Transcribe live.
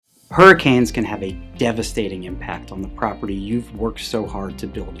Hurricanes can have a devastating impact on the property you've worked so hard to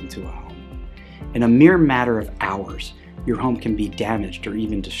build into a home. In a mere matter of hours, your home can be damaged or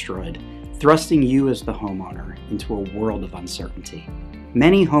even destroyed, thrusting you as the homeowner into a world of uncertainty.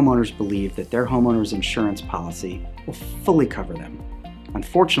 Many homeowners believe that their homeowner's insurance policy will fully cover them.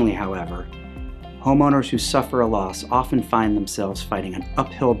 Unfortunately, however, homeowners who suffer a loss often find themselves fighting an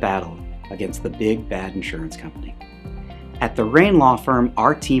uphill battle against the big bad insurance company. At the Rain Law Firm,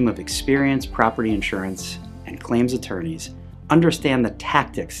 our team of experienced property insurance and claims attorneys understand the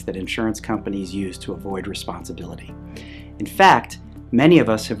tactics that insurance companies use to avoid responsibility. In fact, many of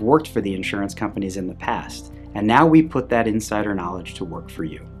us have worked for the insurance companies in the past, and now we put that insider knowledge to work for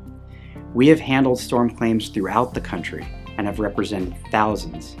you. We have handled storm claims throughout the country and have represented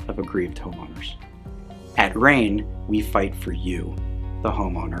thousands of aggrieved homeowners. At Rain, we fight for you, the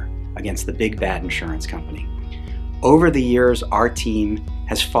homeowner, against the big bad insurance company. Over the years, our team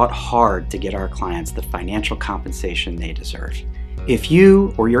has fought hard to get our clients the financial compensation they deserve. If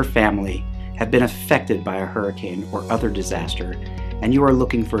you or your family have been affected by a hurricane or other disaster, and you are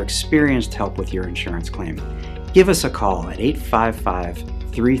looking for experienced help with your insurance claim, give us a call at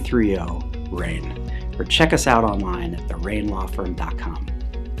 855-330-RAIN or check us out online at therainlawfirm.com.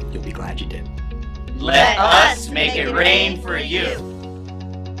 You'll be glad you did. Let us make it rain for you.